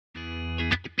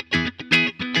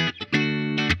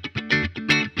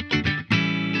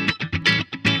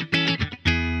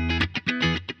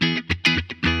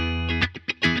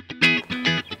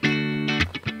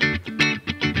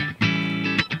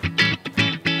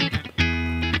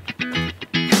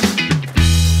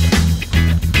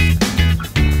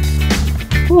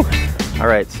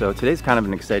Alright, so today's kind of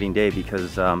an exciting day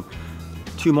because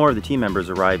two more of the team members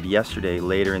arrived yesterday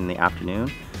later in the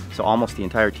afternoon. So almost the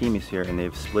entire team is here and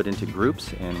they've split into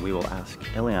groups, and we will ask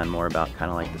Elian more about kind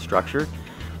of like the structure.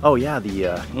 Oh yeah,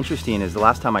 the interesting is the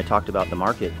last time I talked about the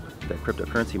market, the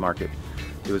cryptocurrency market,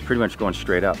 it was pretty much going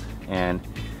straight up. And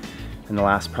in the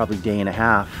last probably day and a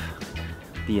half,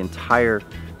 the entire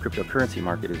cryptocurrency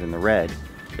market is in the red.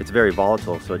 It's very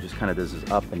volatile, so it just kind of does this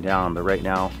up and down. But right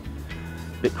now,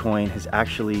 Bitcoin has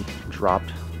actually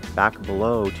dropped back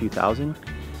below 2,000,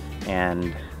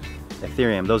 and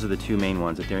Ethereum, those are the two main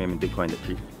ones, Ethereum and Bitcoin,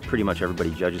 that pretty much everybody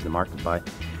judges the market by.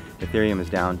 Ethereum is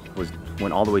down,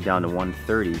 went all the way down to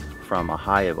 130 from a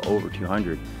high of over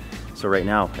 200. So right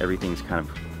now, everything's kind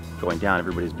of going down.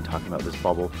 Everybody's been talking about this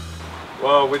bubble.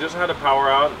 Well, we just had a power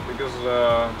out because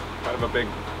kind of a big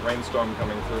rainstorm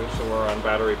coming through, so we're on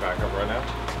battery backup right now.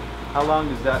 How long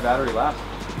does that battery last?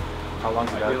 How long?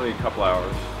 Ideally a couple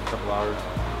hours. A couple hours.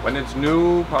 When it's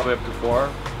new, probably up to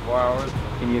four hours.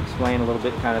 Can you explain a little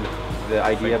bit kind of the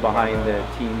idea behind the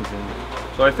teams?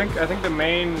 And so I think the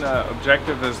main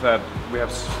objective is that we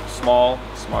have small,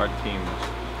 smart teams.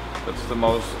 That's the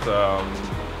most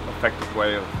effective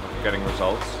way of getting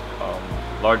results.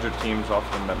 Larger teams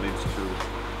often that leads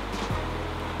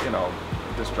to, you know,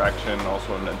 distraction,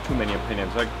 also and too many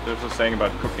opinions. Like there's a saying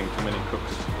about cooking, too many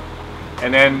cooks.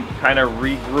 And then kind of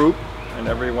regroup, and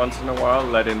every once in a while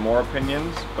let in more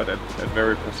opinions, but at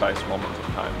very precise moments of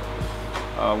time.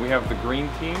 We have the green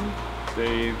team.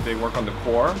 They work on the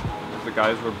core. The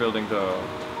guys who are building the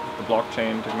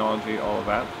blockchain technology, all of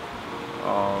that.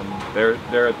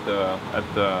 They're at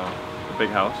the big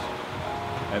house.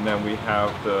 And then we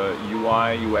have the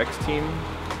UI UX team.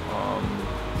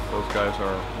 Those guys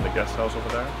are in the guest house over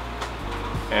there.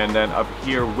 And then up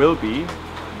here will be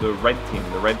the red team.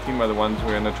 The red team are the ones who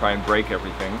are going to try and break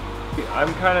everything.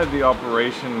 I'm kind of the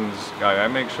operations guy. I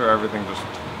make sure everything just,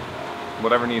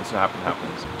 whatever needs to happen,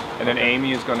 happens. And then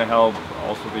Amy is going to help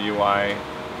also the UI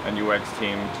and UX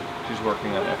team. She's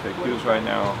working on FAQs right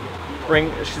now.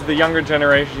 She's the younger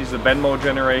generation, she's the Venmo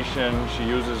generation. She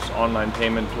uses online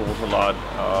payment tools a lot.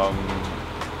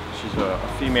 She's a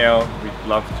female. We'd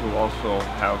love to also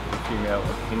have the female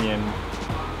opinion.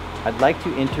 I'd like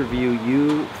to interview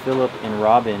you, Philip, and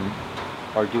Robin,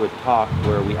 or do a talk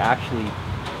where we actually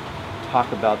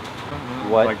talk about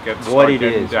what it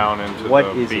is, down into what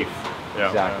the is beef. it Yeah,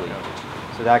 exactly.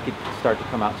 yeah. So that could start to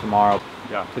come out tomorrow.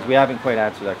 Yeah, because we haven't quite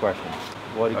answered that question.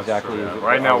 What That's exactly true, is it?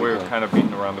 Right now we're kind of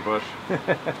beating around the bush.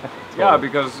 Yeah,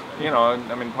 because you know,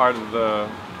 I mean, part of the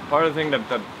thing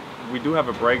that we do have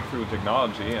a breakthrough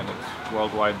technology, and it's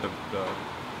worldwide the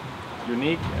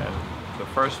unique and the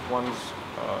first ones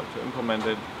to implement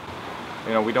it.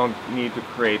 You know, we don't need to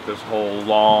create this whole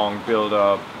long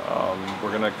build-up. We're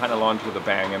going to kind of launch with a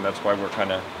bang, and that's why we're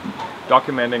kind of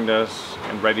documenting this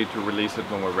and ready to release it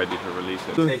when we're ready to release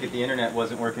it. I take it the internet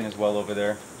wasn't working as well over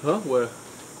there. Huh? Where?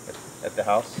 At the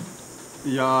house?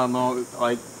 Yeah, no,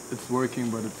 like it's working,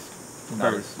 but it's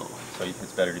very slow. So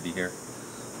it's better to be here.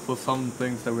 For some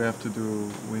things that we have to do,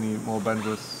 we need more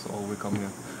bandwidth, so we come here.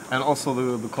 And also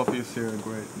the coffee is here,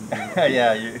 great.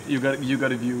 Yeah, you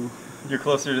got a view. You're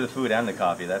closer to the food and the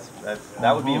coffee.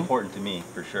 That would be important to me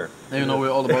for sure. And you know,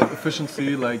 we're all about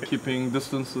efficiency, like keeping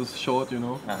distances short, you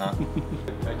know. I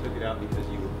took it out because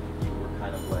you were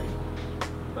kind of like,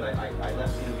 but I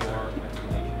left you more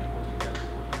explanation of what you guys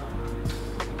were working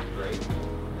on. Great,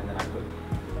 and then I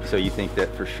put. So you think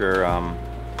that for sure,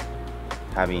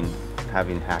 having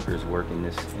hackers work in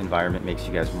this environment makes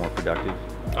you guys more productive?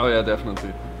 Oh yeah,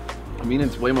 definitely. I mean,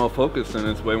 it's way more focused and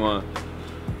it's way more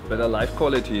better life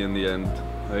quality in the end.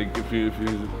 Like if you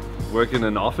work in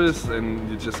an office and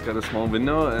you just got a small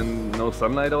window and no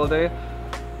sunlight all day,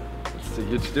 it's a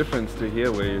huge difference to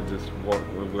here where you just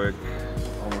work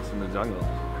almost in the jungle.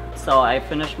 So I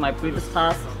finished my previous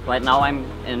task. Right now I'm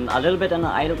a little bit in an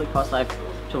idle because I have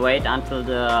to wait until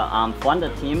the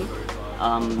founder team,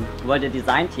 where the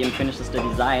design team finishes the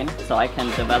design, so I can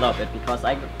develop it, because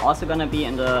I'm also gonna be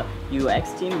in the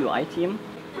UX team, UI team.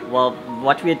 Well,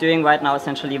 what we're doing right now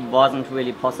essentially wasn't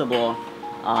really possible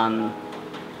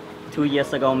 2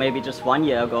 years ago, maybe just 1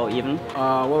 year ago even.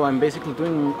 Well, I'm basically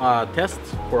doing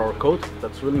tests for our code.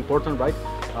 That's really important, right?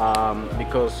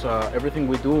 Because everything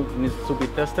we do needs to be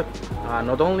tested,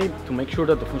 not only to make sure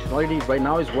that the functionality right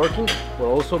now is working, but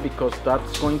also because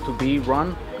that's going to be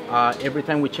run every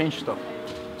time we change stuff.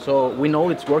 So we know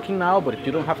it's working now, but if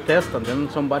you don't have tests and then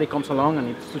somebody comes along and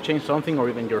needs to change something, or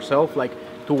even yourself, like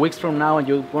 2 weeks from now, and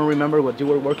you won't remember what you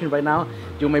were working right now,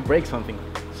 you may break something.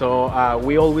 So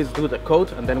we always do the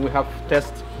code, and then we have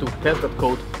tests to test that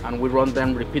code, and we run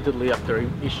them repeatedly after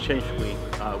each change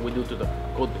we do to the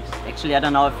code base. Actually, I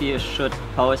don't know if you should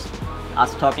post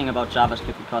us talking about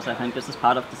JavaScript, because I think this is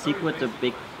part of the secret, the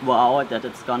big wow that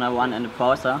it's gonna run in the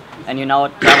browser. And you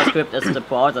know, JavaScript is the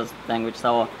browser language,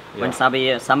 so when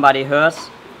somebody hears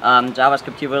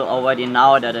JavaScript, you will already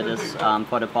know that it is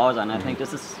for the browser, and I think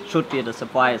this should be the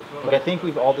surprise. But I think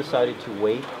we've all decided to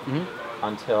wait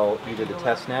until either the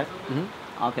testnet,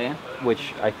 Okay.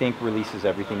 which I think releases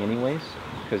everything anyways,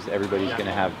 because everybody's going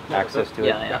to have access to it.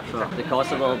 Yeah, sure. The code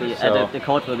will be the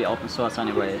code will be open source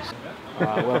anyways.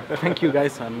 Well, thank you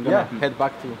guys. I'm gonna head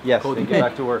back to coding. Get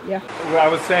back to work. Well, I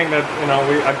was saying that, you know,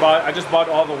 I just bought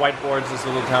all the whiteboards this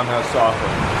little townhouse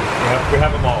software. We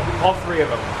have them all 3 of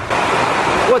them.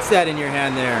 What's that in your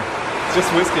hand there? It's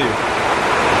just whiskey.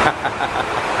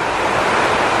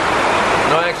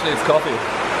 No, actually it's coffee.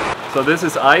 So this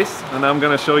is ice, and I'm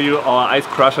gonna show you our ice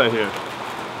crusher here.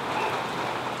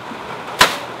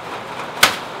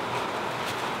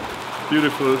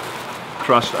 Beautiful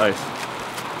crushed ice.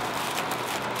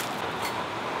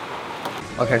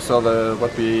 Okay, so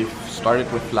what we started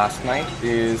with last night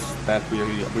is that we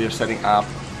are setting up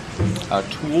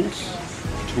tools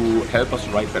to help us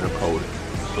write better code.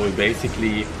 So we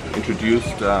basically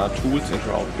introduced tools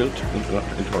into our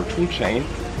tool chain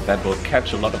that will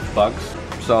catch a lot of bugs.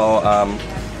 So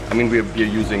I mean, we're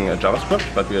using JavaScript,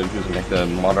 but we are using like the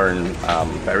modern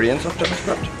variants of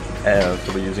JavaScript.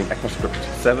 So we're using ECMAScript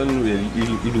 7. We're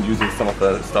even using some of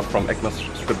the stuff from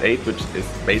ECMAScript 8, which is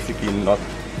basically not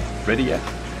ready yet.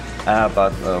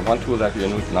 But one tool that we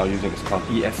are now using is called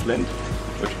ESLint,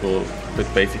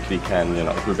 which basically can, you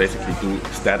know, it will basically do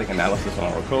static analysis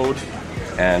on our code,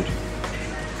 and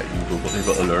it will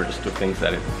alert us to things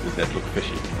that look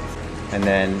fishy. And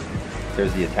then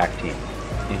there's the attack team.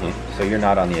 So you're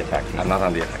not on the attack team? I'm not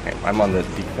on the attack team. I'm on the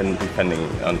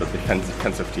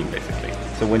defensive team, basically.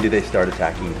 So when do they start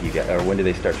attacking you guys, or when do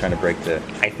they start trying to break the...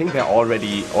 I think they're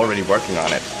already working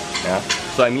on it. Yeah.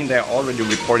 So I mean, they're already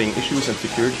reporting issues and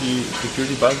security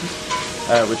bugs,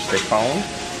 which they found,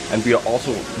 and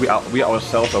we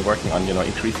ourselves are working on, you know,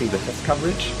 increasing the test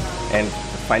coverage and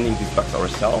finding these bugs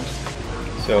ourselves.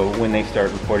 So when they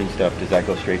start reporting stuff, does that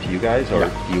go straight to you guys, or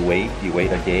do you wait? Do you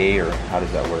wait a day, or how does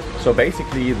that work? So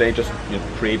basically, they just, you know,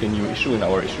 create a new issue in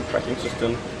our issue tracking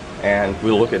system, and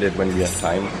we'll look at it when we have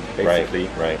time, basically.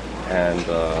 Right. And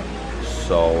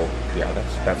so yeah,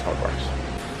 that's how it works.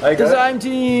 Hi, Design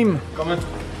team! Come in.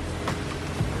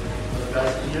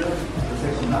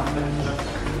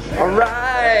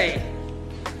 Alright!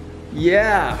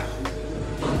 Yeah!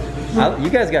 You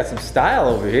guys got some style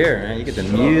over here, man. You get the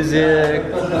music.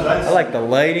 I like the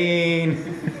lighting.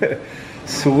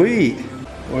 Sweet.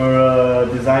 We're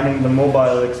designing the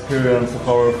mobile experience of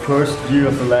our first view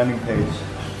of the landing page.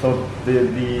 So the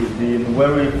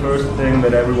very first thing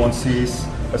that everyone sees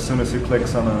as soon as he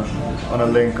clicks on a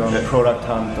link on Product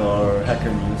Hunt or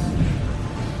Hacker News.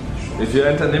 If you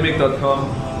enter Nimiq.com,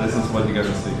 this is what you're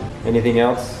gonna see. Anything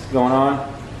else going on?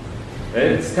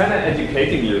 It's kind of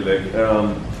educating you. Like,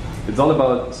 it's all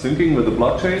about syncing with the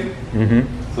blockchain.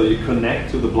 So you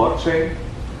connect to the blockchain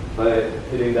by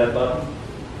hitting that button,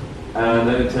 and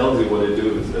then it tells you what it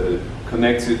does. It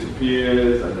connects you to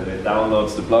peers, and then it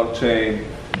downloads the blockchain,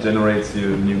 generates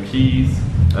you new keys,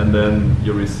 and then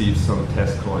you receive some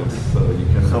test coins, so you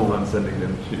can have fun sending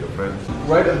them to your friends.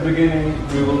 Right at the beginning,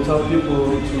 we will tell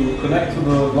people to connect to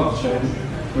the blockchain,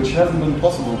 which hasn't been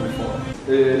possible before.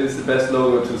 It is the best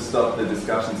logo to stop the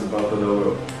discussions about the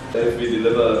logo. If we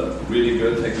deliver really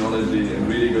good technology and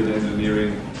really good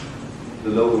engineering, the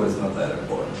logo is not that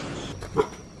important.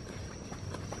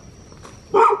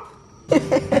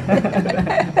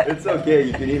 It's okay,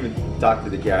 you can even talk to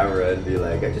the camera and be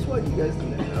like, I just want you guys to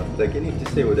know. Like, you need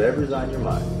to say whatever's on your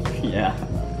mind. Yeah.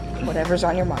 Whatever's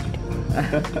on your mind.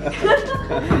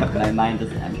 My mind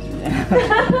is empty.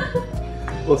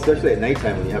 Well, especially at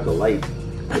nighttime when you have the light.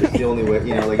 It's the only way,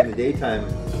 you know, like in the daytime.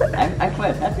 I'm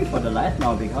quite happy for the light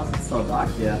now because it's so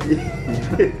dark here.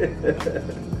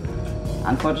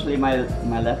 Unfortunately, my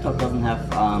laptop doesn't have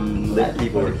light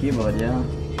for the keyboard. Yeah.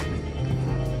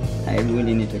 I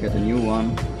really need to get a new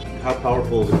one. How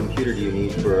powerful of a computer do you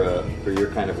need for your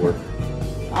kind of work?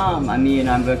 I mean,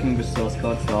 I'm working with source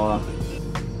code, so,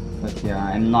 but yeah,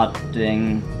 I'm not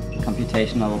doing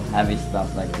computational heavy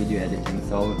stuff like video editing.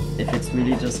 So if it's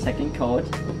really just hacking code,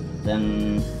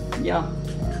 then yeah,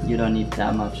 you don't need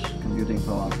that much computing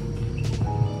power.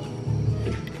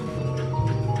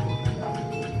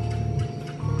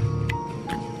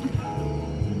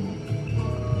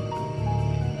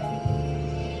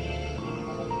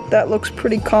 That looks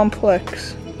pretty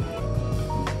complex.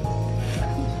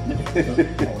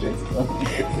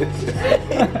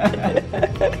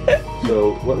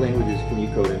 So, what languages can you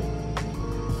code in?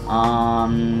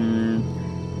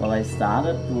 Well, I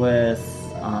started with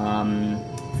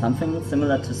something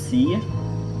similar to C.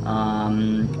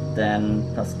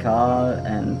 Then Pascal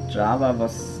and Java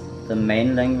was the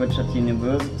main language at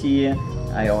university.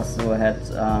 I also had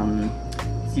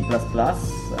C++.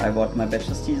 I wrote my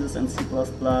bachelor's thesis in C++.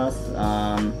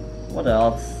 What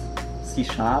else? C#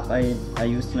 I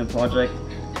used in a project.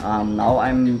 Now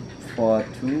I'm for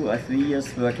 2 or 3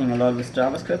 years working a lot with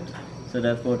JavaScript. So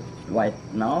that would right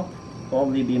now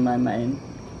probably be my main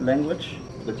language.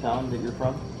 The town that you're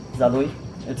from? Saarlouis.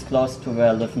 It's close to where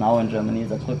I live now in Germany,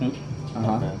 Saarbrücken.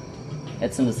 Okay.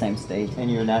 It's in the same state. And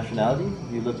your nationality?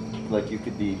 You look like you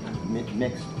could be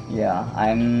mixed. Yeah,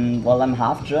 I'm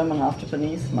half German, half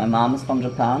Japanese. My mom is from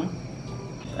Japan.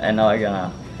 And now I'm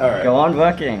gonna go on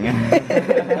working.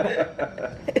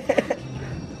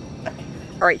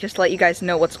 Alright, just to let you guys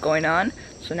know what's going on.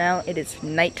 So now it is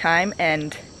nighttime,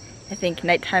 and I think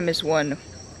nighttime is when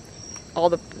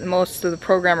most of the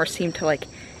programmers seem to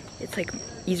it's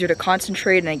easier to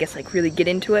concentrate and I guess really get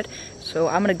into it. So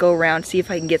I'm gonna go around, see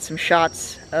if I can get some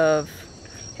shots of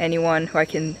anyone who I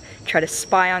can try to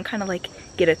spy on, kind of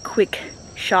get a quick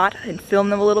shot and film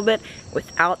them a little bit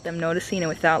without them noticing and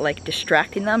without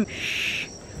distracting them. Shh.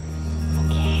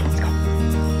 Okay, let's go.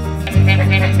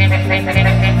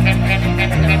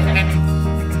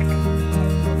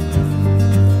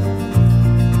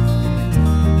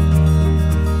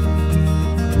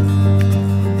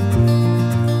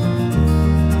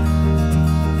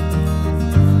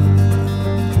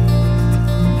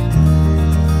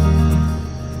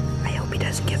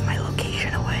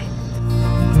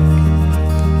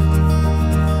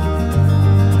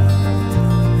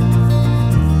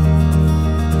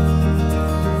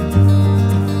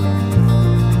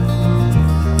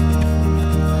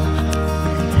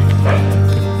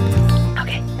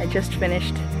 Just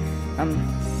finished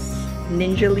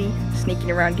ninjally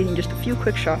sneaking around, getting just a few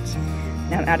quick shots.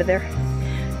 Now I'm out of there.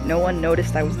 No one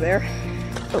noticed I was there.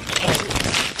 Okay.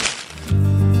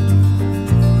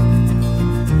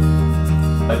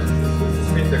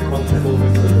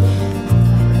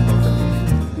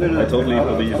 I totally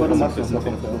believe in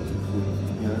simplicity.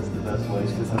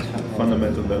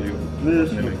 Fundamental value.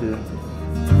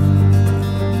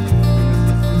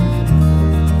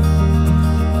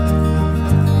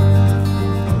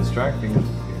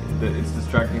 It's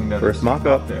distracting that First it's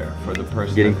mock-up. not there for the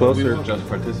person Getting that closer. will just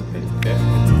participate.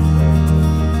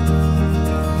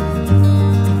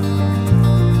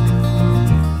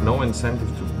 No incentive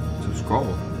to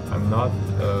scroll. I'm not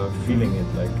feeling it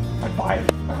I buy it.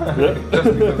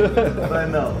 Just because. I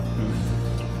know.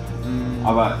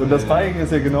 Aber Und das Feigen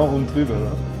ist ja genau oben drüber,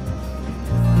 oder?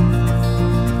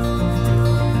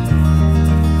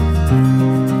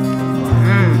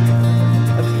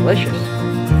 That's delicious.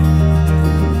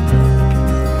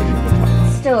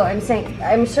 Still, I'm saying,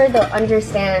 I'm sure they'll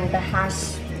understand the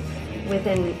hash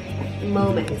within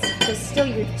moments. But still,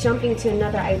 you're jumping to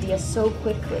another idea so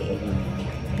quickly,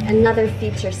 another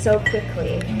feature so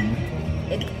quickly.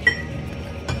 It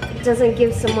doesn't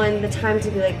give someone the time to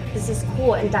be like, this is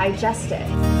cool, and digest it.